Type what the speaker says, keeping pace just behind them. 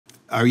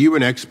Are you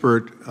an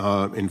expert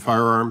in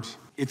firearms?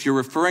 If you're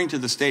referring to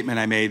the statement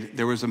I made,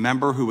 there was a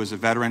member who was a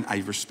veteran. I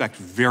respect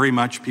very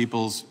much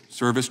people's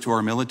service to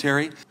our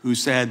military, who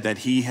said that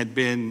he had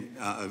been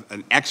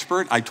an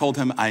expert. I told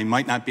him I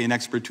might not be an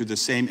expert to the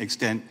same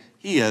extent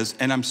he is,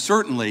 and I'm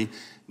certainly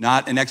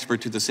not an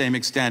expert to the same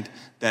extent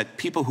that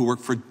people who work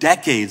for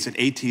decades at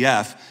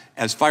ATF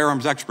as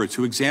firearms experts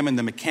who examine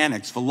the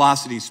mechanics,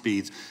 velocity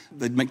speeds.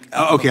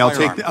 Okay,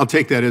 I'll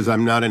take that as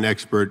I'm not an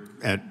expert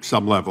at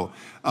some level.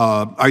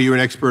 Are you an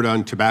expert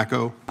on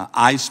tobacco?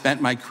 I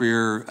spent my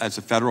career as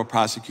a federal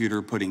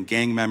prosecutor putting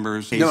gang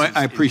members. No,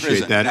 I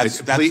appreciate that.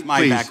 That's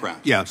my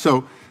background. Yeah.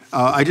 So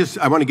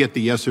I want to get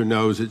the yes or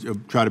no's.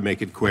 Try to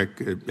make it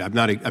quick. I'm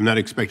not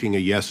expecting a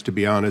yes, to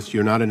be honest.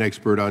 You're not an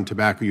expert on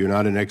tobacco. You're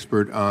not an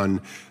expert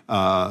on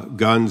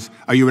guns.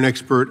 Are you an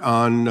expert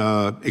on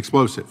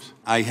explosives?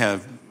 I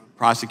have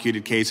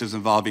prosecuted cases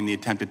involving the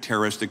attempted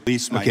terroristic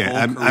police my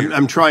whole career.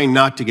 I'm trying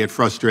not to get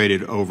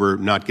frustrated over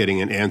not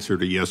getting an answer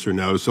to yes or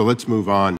no. So let's move on.